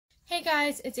Hey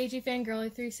guys, it's AG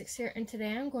Fangirly36 here, and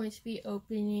today I'm going to be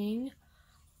opening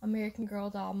American Girl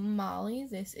doll Molly.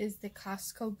 This is the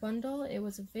Costco bundle. It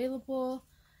was available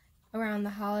around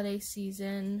the holiday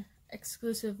season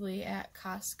exclusively at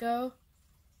Costco,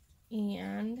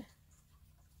 and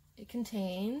it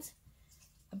contains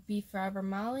a Beforever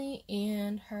Molly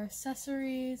and her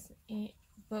accessories, a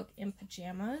book, and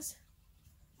pajamas.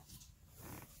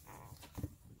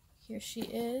 Here she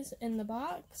is in the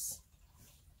box.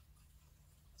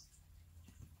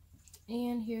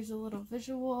 And here's a little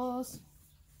visuals.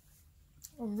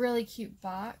 A really cute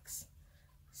box.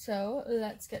 So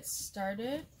let's get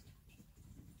started.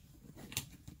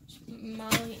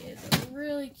 Molly is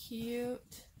really cute.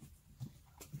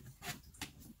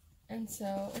 And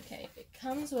so, okay, it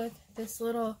comes with this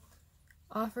little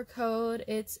offer code.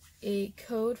 It's a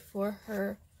code for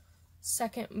her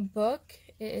second book.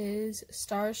 It is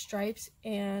Stars, Stripes,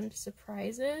 and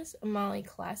Surprises, a Molly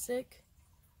classic.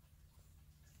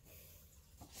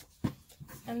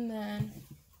 And then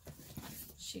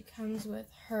she comes with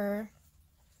her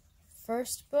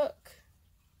first book,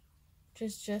 which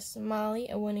is just Molly,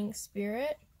 A Winning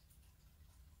Spirit.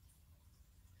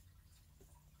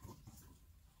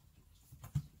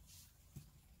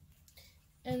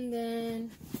 And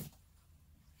then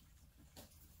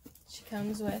she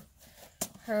comes with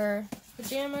her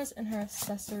pajamas and her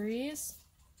accessories.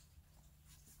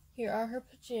 Here are her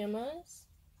pajamas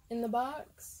in the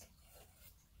box.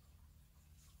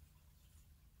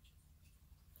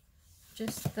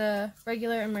 Just the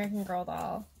regular American Girl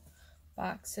doll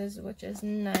boxes, which is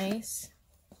nice.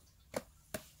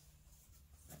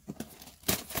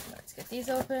 Let's get these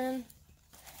open.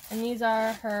 And these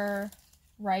are her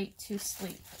right to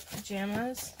sleep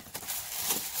pajamas.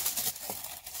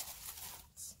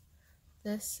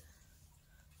 This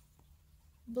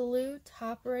blue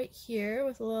top right here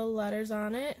with little letters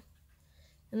on it.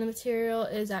 And the material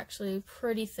is actually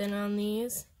pretty thin on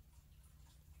these.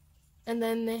 And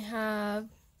then they have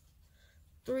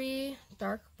 3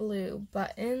 dark blue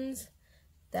buttons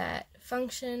that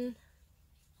function.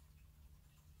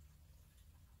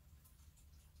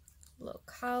 A little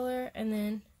collar, and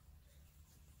then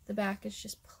the back is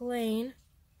just plain.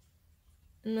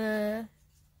 And the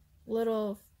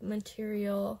little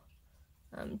material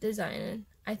design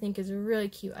I think is really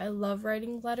cute. I love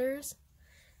writing letters,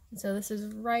 and so this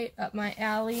is right up my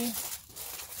alley.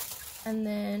 And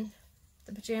then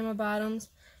the pajama bottoms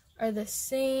are the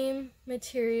same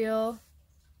material,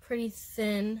 pretty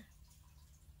thin.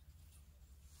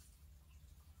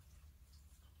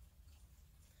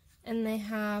 And they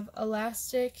have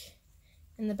elastic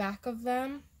in the back of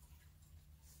them.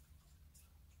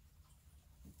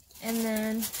 And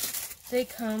then they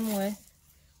come with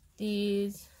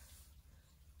these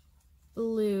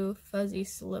blue fuzzy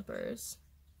slippers.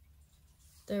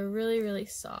 They're really, really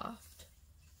soft.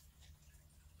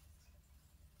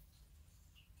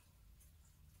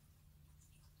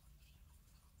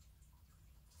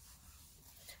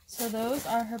 So those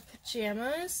are her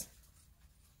pajamas.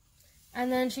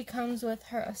 And then she comes with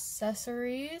her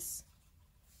accessories.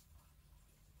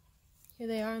 Here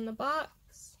they are in the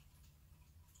box.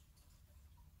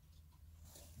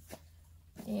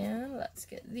 And let's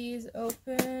get these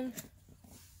open.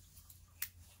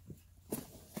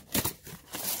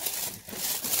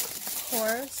 Of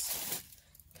course,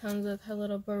 comes with her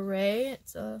little beret.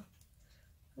 It's a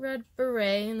red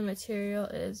beret, and the material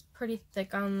is pretty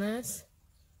thick on this.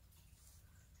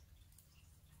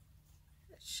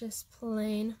 It's just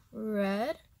plain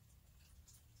red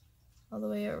all the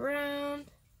way around.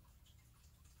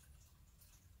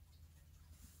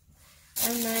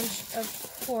 And then,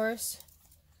 of course,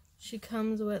 she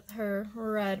comes with her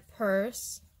red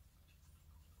purse.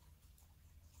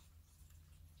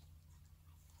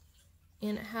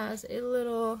 And it has a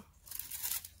little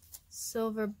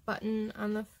silver button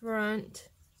on the front.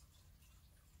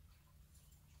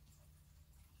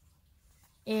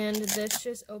 And this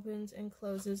just opens and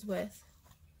closes with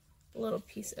a little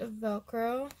piece of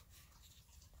Velcro.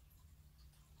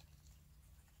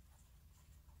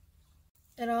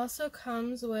 It also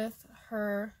comes with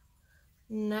her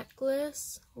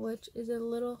necklace, which is a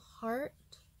little heart.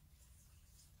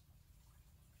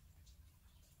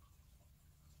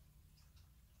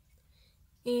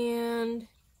 And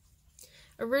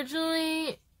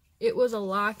originally it was a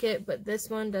locket, but this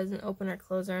one doesn't open or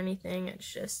close or anything.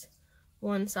 It's just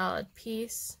one solid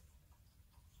piece.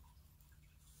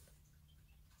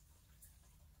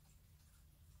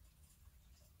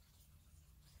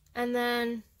 And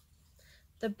then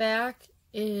the back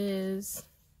is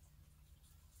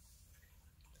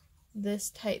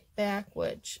this type back,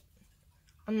 which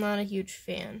I'm not a huge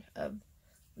fan of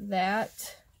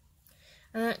that.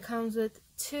 And that comes with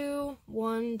 2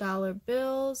 $1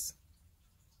 bills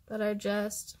that are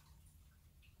just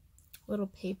little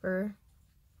paper.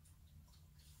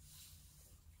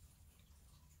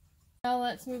 Now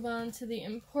let's move on to the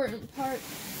important part,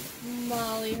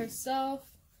 Molly herself.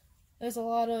 There's a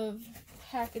lot of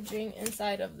packaging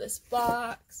inside of this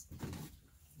box.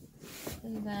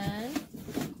 And then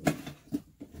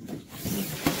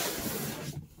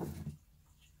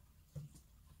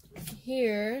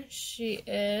here she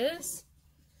is.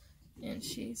 And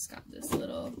she's got this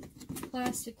little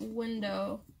plastic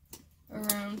window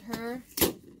around her.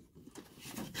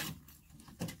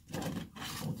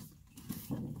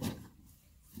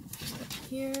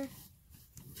 Here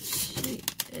she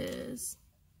is.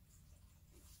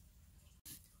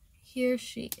 Here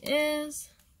she is.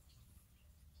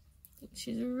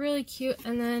 She's really cute,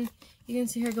 and then you can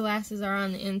see her glasses are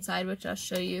on the inside, which I'll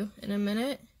show you in a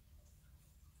minute.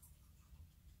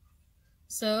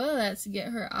 So let's get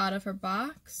her out of her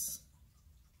box.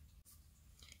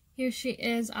 Here she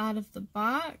is out of the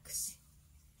box.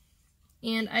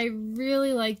 And I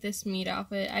really like this meat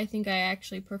outfit. I think I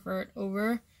actually prefer it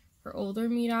over her older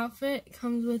meat outfit. It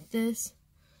comes with this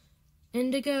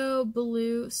indigo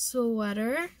blue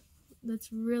sweater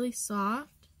that's really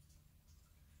soft.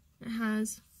 It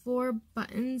has 4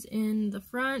 buttons in the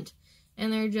front,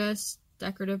 and they're just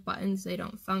decorative buttons. They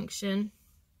don't function.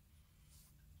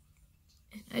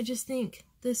 And I just think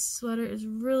this sweater is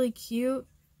really cute.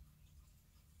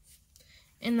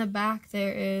 In the back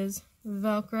there is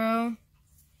Velcro.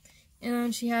 And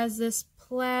then she has this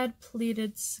plaid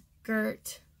pleated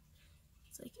skirt.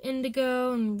 It's like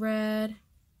indigo and red.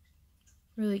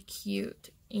 Really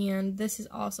cute. And this is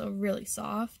also really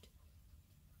soft.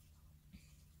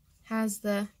 Has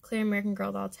the Clear American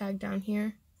Girl doll tag down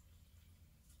here.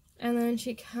 And then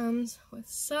she comes with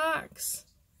socks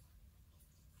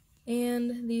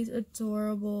and these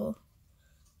adorable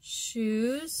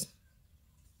shoes.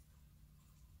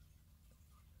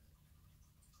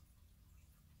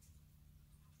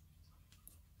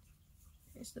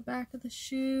 Here's the back of the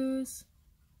shoes.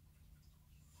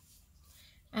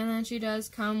 And then she does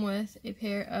come with a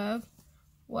pair of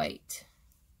white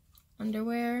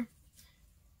underwear,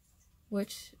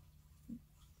 which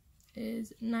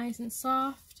is nice and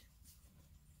soft.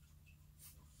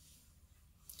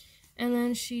 And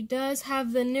then she does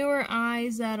have the newer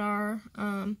eyes that are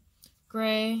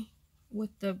gray with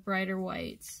the brighter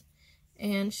whites.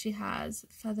 And she has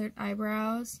feathered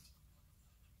eyebrows.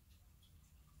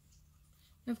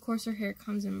 And of course her hair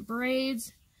comes in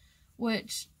braids,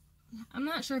 which I'm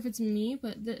not sure if it's me,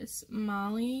 but this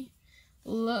Molly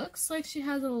looks like she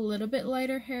has a little bit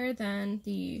lighter hair than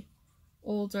the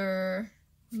older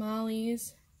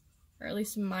Molly's, or at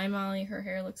least my Molly, her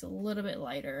hair looks a little bit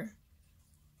lighter.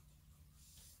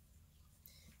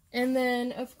 And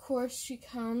then of course she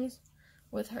comes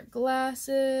with her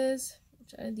glasses,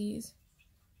 which are these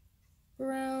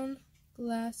brown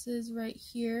glasses right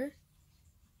here.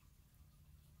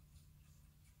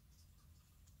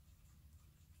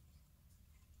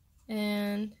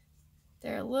 And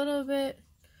they're a little bit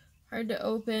hard to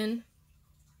open.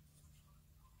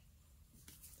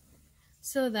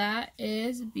 So that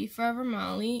is Beforever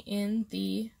Molly in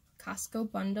the Costco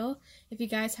bundle. If you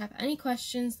guys have any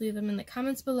questions, leave them in the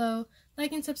comments below.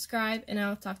 Like and subscribe, and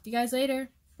I'll talk to you guys later.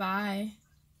 Bye.